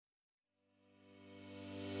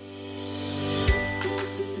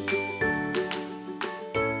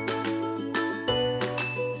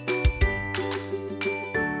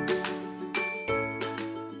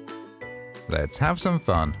Let's have some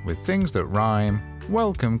fun with things that rhyme.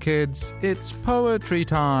 Welcome, kids. It's poetry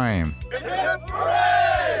time. Hip hip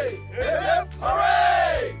hooray! Hip hip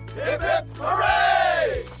hooray! Hip hip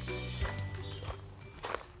hooray!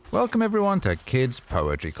 Welcome everyone to Kids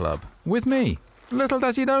Poetry Club with me, Little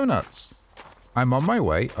Dazzy Donuts. I'm on my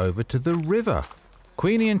way over to the river.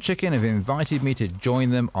 Queenie and Chicken have invited me to join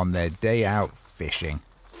them on their day out fishing.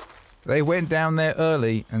 They went down there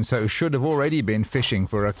early and so should have already been fishing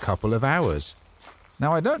for a couple of hours.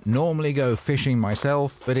 Now, I don't normally go fishing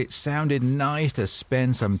myself, but it sounded nice to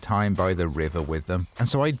spend some time by the river with them, and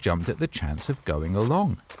so I jumped at the chance of going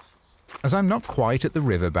along. As I'm not quite at the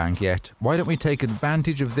riverbank yet, why don't we take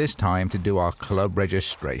advantage of this time to do our club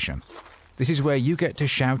registration? This is where you get to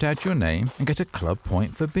shout out your name and get a club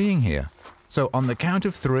point for being here. So on the count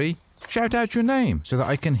of 3, shout out your name so that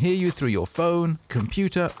I can hear you through your phone,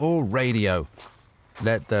 computer, or radio.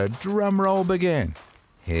 Let the drum roll begin.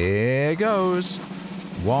 Here goes.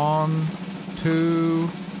 1, 2,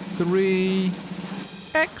 3.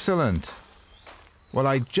 Excellent. Well,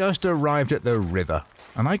 I just arrived at the river,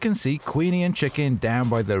 and I can see Queenie and Chicken down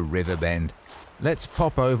by the river bend. Let's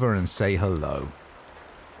pop over and say hello.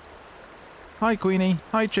 Hi, Queenie.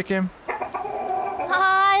 Hi, Chicken.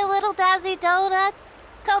 Hi, Little Dazzy Donuts.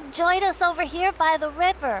 Come join us over here by the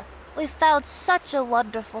river. We found such a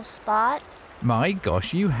wonderful spot. My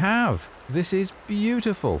gosh, you have. This is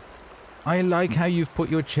beautiful. I like how you've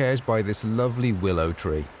put your chairs by this lovely willow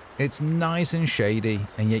tree. It's nice and shady,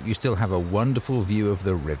 and yet you still have a wonderful view of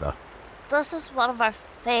the river. This is one of our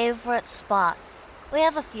favorite spots. We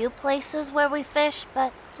have a few places where we fish,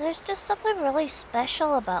 but there's just something really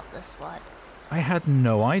special about this one. I had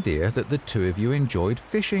no idea that the two of you enjoyed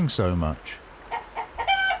fishing so much.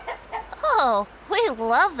 Oh, we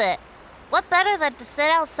love it. What better than to sit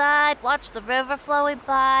outside, watch the river flowing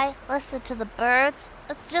by, listen to the birds,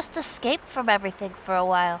 and just escape from everything for a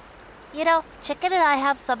while. You know, Chicken and I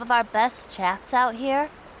have some of our best chats out here.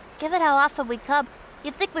 Given how often we come,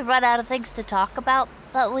 you'd think we run out of things to talk about,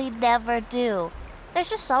 but we never do.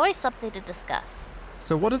 There's just always something to discuss.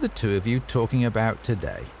 So what are the two of you talking about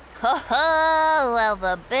today? Well,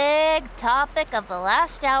 the big topic of the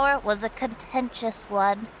last hour was a contentious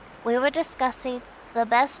one. We were discussing the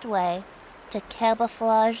best way to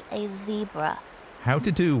camouflage a zebra. How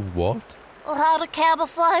to do what? Well, how to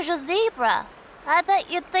camouflage a zebra. I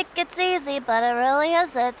bet you'd think it's easy, but it really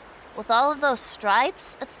isn't. With all of those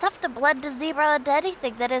stripes, it's tough to blend a zebra into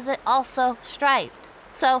anything that isn't also striped.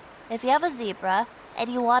 So, if you have a zebra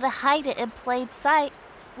and you want to hide it in plain sight,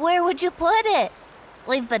 where would you put it?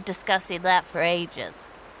 We've been discussing that for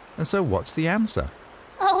ages. And so what's the answer?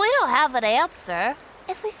 Oh, we don't have an answer.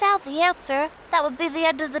 If we found the answer, that would be the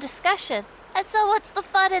end of the discussion. And so what's the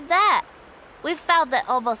fun in that? We've found that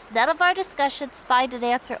almost none of our discussions find an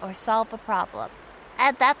answer or solve a problem.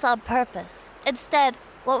 And that's on purpose. Instead,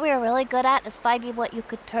 what we're really good at is finding what you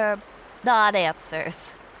could term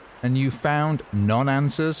non-answers. And you found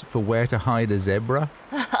non-answers for where to hide a zebra?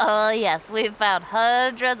 Oh, yes, we've found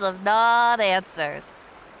hundreds of non-answers.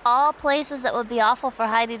 All places that would be awful for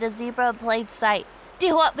hiding a zebra in plain sight. Do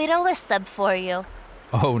you want me to list them for you?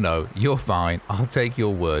 Oh no, you're fine. I'll take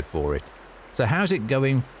your word for it. So how's it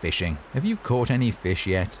going fishing? Have you caught any fish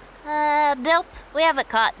yet? Nope. We haven't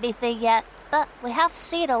caught anything yet. But we have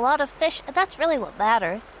seen a lot of fish, and that's really what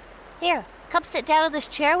matters. Here, come sit down in this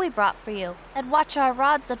chair we brought for you, and watch our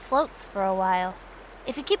rods and floats for a while.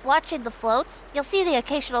 If you keep watching the floats, you'll see the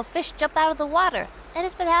occasional fish jump out of the water, and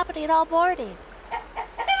it's been happening all morning.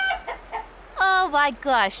 Oh my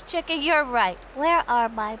gosh, Chicken, you're right. Where are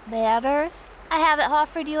my manners? I haven't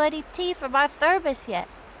offered you any tea from our thermos yet.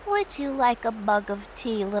 Would you like a mug of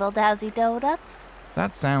tea, Little Dazzy Donuts?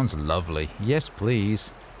 That sounds lovely. Yes,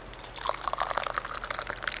 please.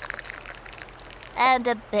 And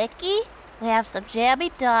a bicky? We have some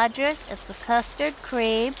jammy Dodgers and some custard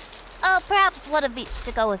creams. Oh, perhaps one of each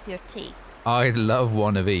to go with your tea. I'd love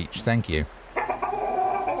one of each, thank you.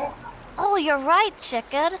 Oh, you're right,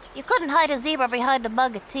 Chicken. You couldn't hide a zebra behind a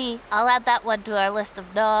mug of tea. I'll add that one to our list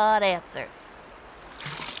of non-answers.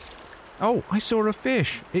 Oh, I saw a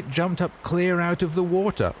fish. It jumped up clear out of the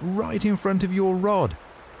water, right in front of your rod.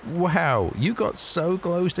 Wow, you got so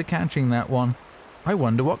close to catching that one. I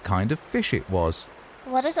wonder what kind of fish it was.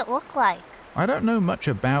 What did it look like? I don't know much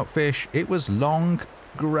about fish. It was long,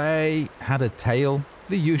 grey, had a tail,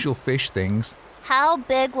 the usual fish things. How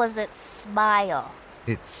big was its smile?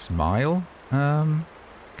 Its smile? Come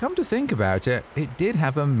to think about it, it did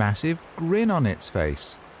have a massive grin on its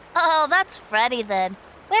face. Oh, that's Freddy then.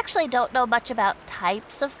 We actually don't know much about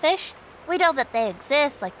types of fish. We know that they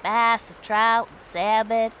exist, like bass and trout and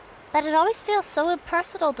salmon. but it always feels so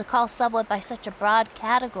impersonal to call someone by such a broad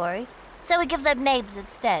category, so we give them names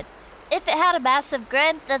instead. If it had a massive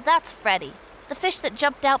grin, then that's Freddy. The fish that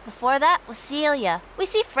jumped out before that was Celia. We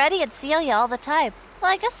see Freddy and Celia all the time.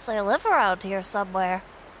 Well, I guess they live around here somewhere.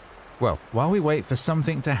 Well, while we wait for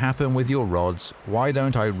something to happen with your rods, why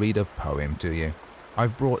don't I read a poem to you?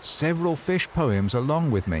 I've brought several fish poems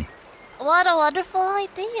along with me. What a wonderful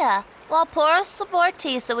idea. Well, pour us some more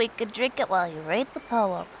tea so we can drink it while you read the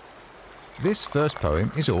poem. This first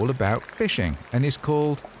poem is all about fishing and is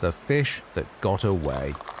called The Fish That Got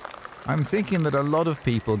Away. I'm thinking that a lot of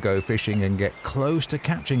people go fishing and get close to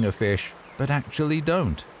catching a fish, but actually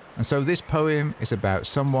don't. And so this poem is about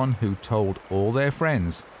someone who told all their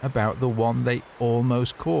friends about the one they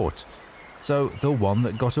almost caught. So, the one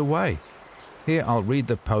that got away. Here, I'll read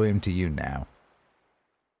the poem to you now.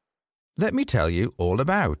 Let me tell you all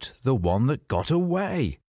about the one that got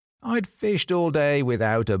away. I'd fished all day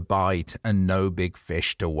without a bite and no big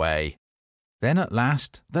fish to weigh. Then at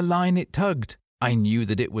last, the line it tugged. I knew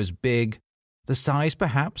that it was big, the size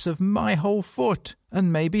perhaps of my whole foot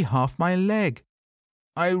and maybe half my leg.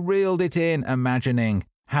 I reeled it in, imagining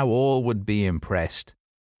how all would be impressed.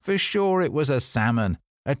 For sure it was a salmon,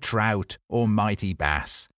 a trout, or mighty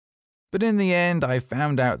bass. But in the end I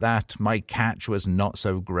found out that my catch was not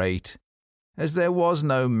so great, as there was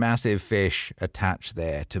no massive fish attached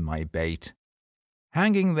there to my bait.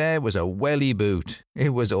 Hanging there was a welly boot, it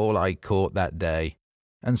was all I caught that day.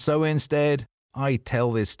 And so instead, I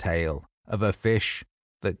tell this tale of a fish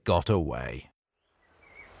that got away.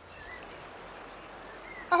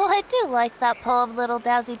 Oh, I do like that poem, Little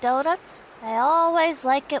Dazzy Donuts. I always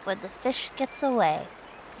like it when the fish gets away.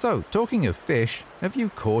 So, talking of fish, have you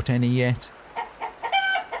caught any yet?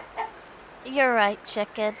 You're right,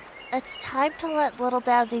 Chicken. It's time to let Little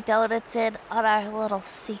Dazzy Donuts in on our little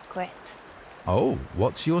secret. Oh,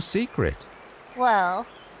 what's your secret? Well,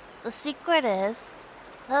 the secret is...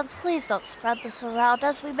 please don't spread this around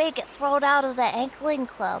as we may get thrown out of the angling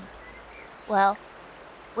club. Well,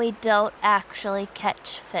 we don't actually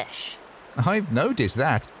catch fish. I've noticed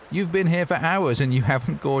that. You've been here for hours and you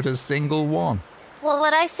haven't caught a single one. Well,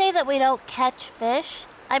 when I say that we don't catch fish,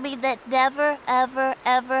 I mean that never, ever,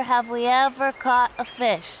 ever have we ever caught a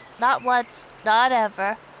fish. Not once, not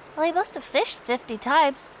ever. Well, we must have fished 50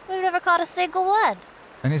 times. We've never caught a single one.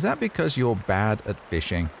 And is that because you're bad at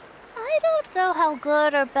fishing? I don't know how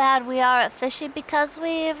good or bad we are at fishing because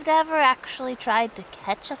we've never actually tried to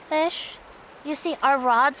catch a fish. You see, our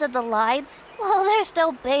rods and the lines, well, there's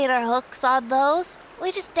no bait or hooks on those.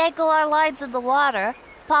 We just dangle our lines in the water,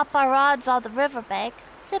 pop our rods on the riverbank,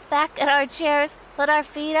 sit back in our chairs, put our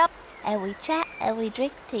feet up, and we chat and we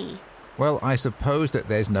drink tea. Well, I suppose that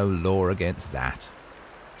there's no law against that.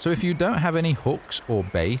 So if you don't have any hooks or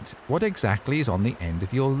bait, what exactly is on the end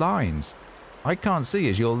of your lines? I can't see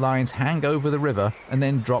as your lines hang over the river and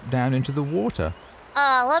then drop down into the water.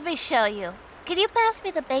 Let me show you. Can you pass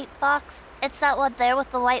me the bait box? It's that one there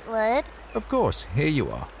with the white lid. Of course, here you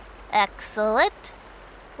are. Excellent.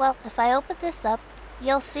 Well, if I open this up,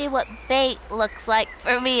 you'll see what bait looks like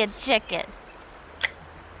for me and Chicken.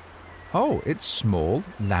 Oh, it's small,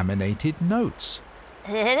 laminated notes.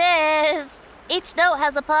 It is. Each note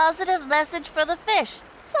has a positive message for the fish.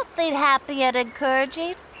 Something happy and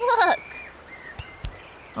encouraging. Look.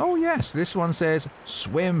 Oh yes, this one says,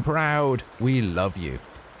 "Swim proud, we love you."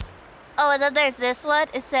 Oh, and then there's this one.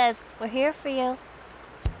 It says, "We're here for you."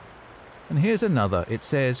 And here's another. It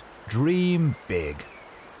says, "Dream big."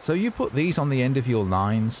 So you put these on the end of your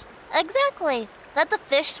lines? Exactly. Let the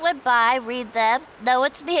fish swim by, read them, know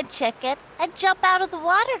it's me and Chicken, and jump out of the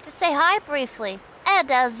water to say hi briefly.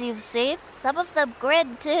 And as you've seen, some of them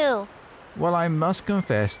grin too. Well, I must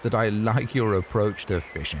confess that I like your approach to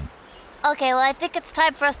fishing. Okay, well, I think it's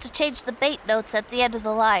time for us to change the bait notes at the end of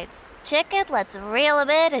the lines. Chicken, let's reel them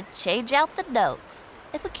in and change out the notes.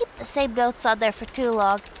 If we keep the same notes on there for too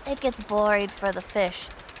long, it gets boring for the fish.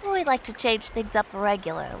 We like to change things up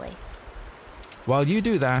regularly. While you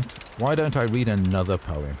do that, why don't I read another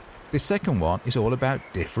poem? This second one is all about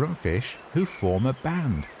different fish who form a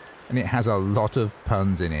band, and it has a lot of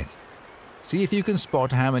puns in it. See if you can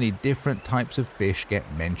spot how many different types of fish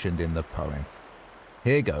get mentioned in the poem.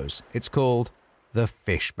 Here goes. It's called The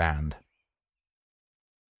Fish Band.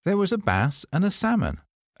 There was a bass and a salmon,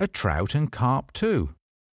 a trout and carp too,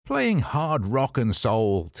 playing hard rock and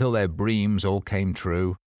soul till their breams all came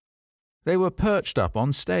true. They were perched up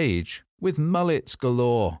on stage, with mullets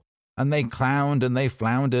galore, and they clowned and they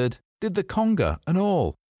floundered, did the conga and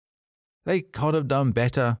all. They could have done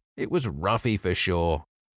better, it was roughy for sure,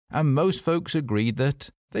 and most folks agreed that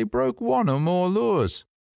they broke one or more lures.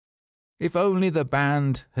 If only the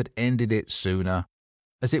band had ended it sooner,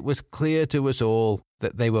 as it was clear to us all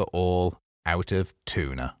that they were all out of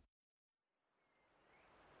tuna.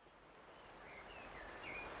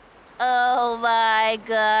 Oh my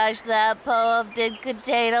gosh, that poem did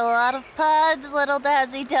contain a lot of puns, Little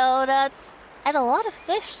Dazzy Donuts. And a lot of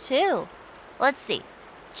fish, too. Let's see.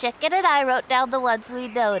 Chicken and I wrote down the ones we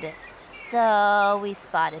noticed. So we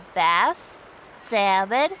spotted bass,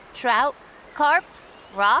 salmon, trout, carp,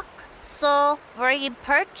 rock, sole, marine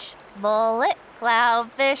perch, mullet,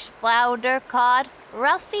 clownfish, flounder, cod,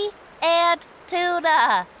 roughy, and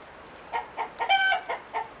tuna.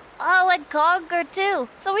 Oh, and conger, too.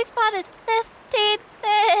 So we spotted 15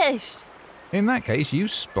 fish. In that case, you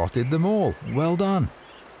spotted them all. Well done.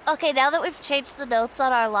 Okay, now that we've changed the notes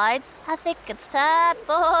on our lines, I think it's time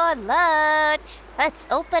for lunch. Let's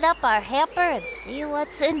open up our hamper and see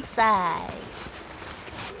what's inside.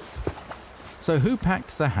 So who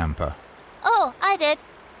packed the hamper? Oh, I did.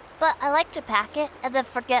 But I like to pack it and then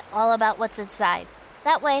forget all about what's inside.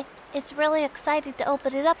 That way, it's really exciting to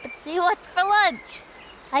open it up and see what's for lunch.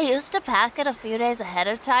 I used to pack it a few days ahead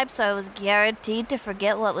of time so I was guaranteed to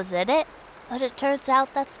forget what was in it. But it turns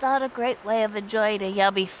out that's not a great way of enjoying a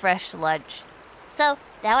yummy fresh lunch. So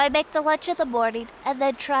now I make the lunch in the morning and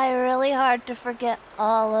then try really hard to forget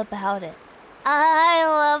all about it. I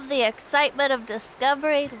love the excitement of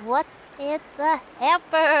discovering what's in the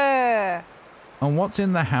hamper. And what's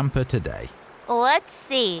in the hamper today? Let's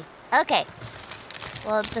see. Okay.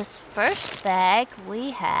 Well, this first bag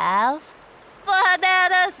we have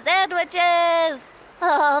banana sandwiches.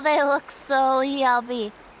 Oh, they look so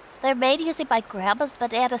yummy. They're made using my grandma's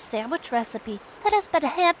banana sandwich recipe that has been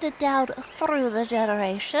handed down through the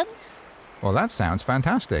generations. Well, that sounds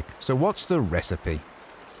fantastic. So what's the recipe?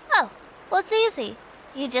 Oh, well, it's easy.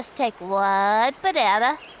 You just take one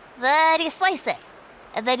banana, then you slice it,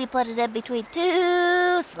 and then you put it in between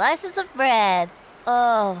 2 slices of bread.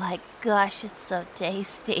 Oh my gosh, it's so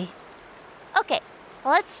tasty. Okay,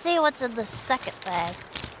 let's see what's in the second bag.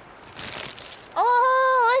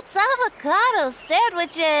 Oh, it's avocado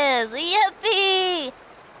sandwiches! Yippee!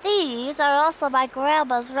 These are also my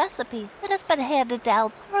grandma's recipe that has been handed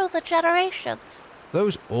down through the generations.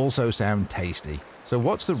 Those also sound tasty. So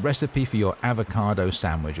what's the recipe for your avocado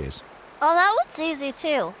sandwiches? Oh, that one's easy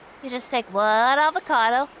too. You just take one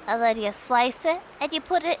avocado and then you slice it and you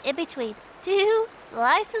put it in between 2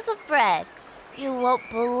 slices of bread. You won't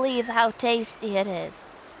believe how tasty it is.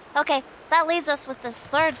 Okay, that leaves us with this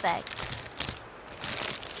third bag.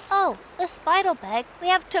 Oh, this final bag, we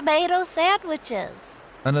have tomato sandwiches.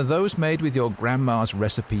 And are those made with your grandma's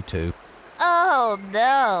recipe too? Oh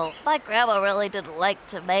no, my grandma really didn't like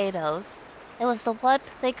tomatoes. It was the one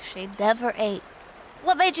thing she never ate.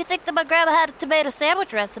 What made you think that my grandma had a tomato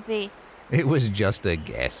sandwich recipe? It was just a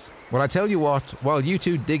guess. Well, I tell you what, while you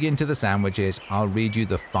two dig into the sandwiches, I'll read you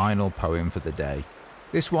the final poem for the day.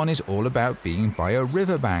 This one is all about being by a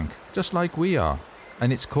riverbank, just like we are,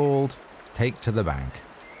 and it's called Take to the Bank.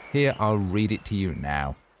 Here, I'll read it to you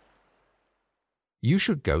now. You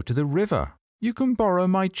should go to the river. You can borrow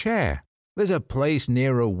my chair. There's a place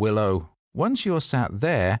near a willow. Once you're sat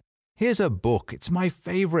there, here's a book, it's my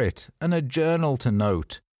favourite, and a journal to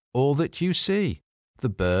note all that you see, the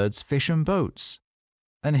birds, fish and boats.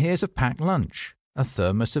 And here's a packed lunch, a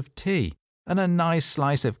thermos of tea, and a nice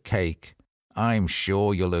slice of cake. I'm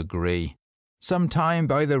sure you'll agree. Sometime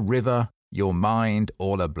by the river, your mind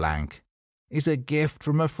all a blank, is a gift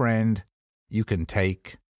from a friend you can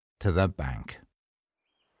take to the bank.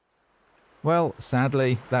 Well,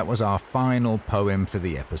 sadly, that was our final poem for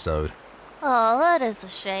the episode. Oh, that is a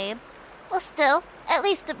shame. Well, still, at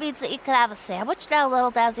least it means that you can have a sandwich now,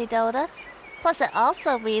 Little Dazzy Donuts. Plus, it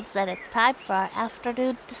also means that it's time for our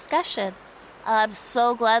afternoon discussion. I'm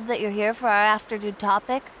so glad that you're here for our afternoon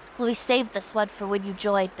topic. We saved this one for when you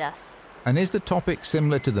joined us. And is the topic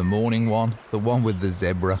similar to the morning one, the one with the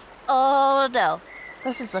zebra? Oh, no.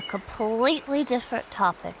 This is a completely different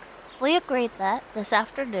topic. We agreed that, this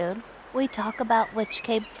afternoon, we talk about which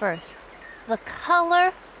came first. The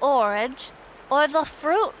color orange or the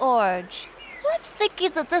fruit orange. I'm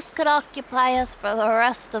thinking that this could occupy us for the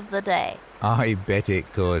rest of the day. I bet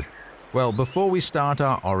it could. Well, before we start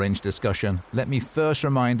our orange discussion, let me first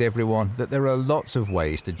remind everyone that there are lots of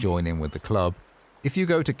ways to join in with the club. If you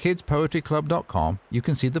go to kidspoetryclub.com, you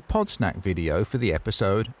can see the Podsnack video for the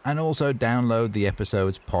episode and also download the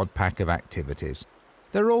episode's pod pack of activities.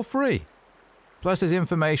 They're all free. Plus there's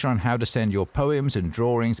information on how to send your poems and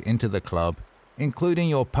drawings into the club, including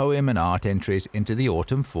your poem and art entries into the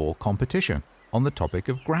autumn-fall competition on the topic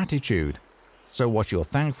of gratitude. So what you're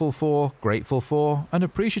thankful for, grateful for, and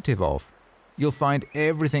appreciative of. You'll find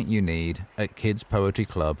everything you need at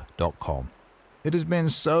kidspoetryclub.com. It has been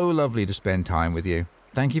so lovely to spend time with you.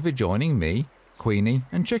 Thank you for joining me, Queenie,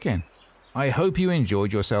 and Chicken. I hope you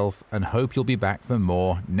enjoyed yourself and hope you'll be back for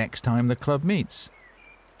more next time the club meets.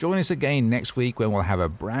 Join us again next week when we'll have a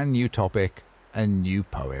brand new topic and new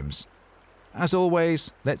poems. As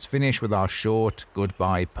always, let's finish with our short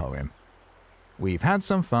goodbye poem. We've had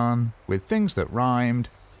some fun with things that rhymed.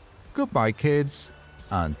 Goodbye, kids.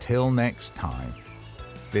 Until next time.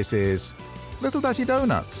 This is Little Dazzy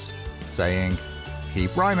Donuts saying,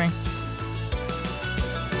 keep rhyming.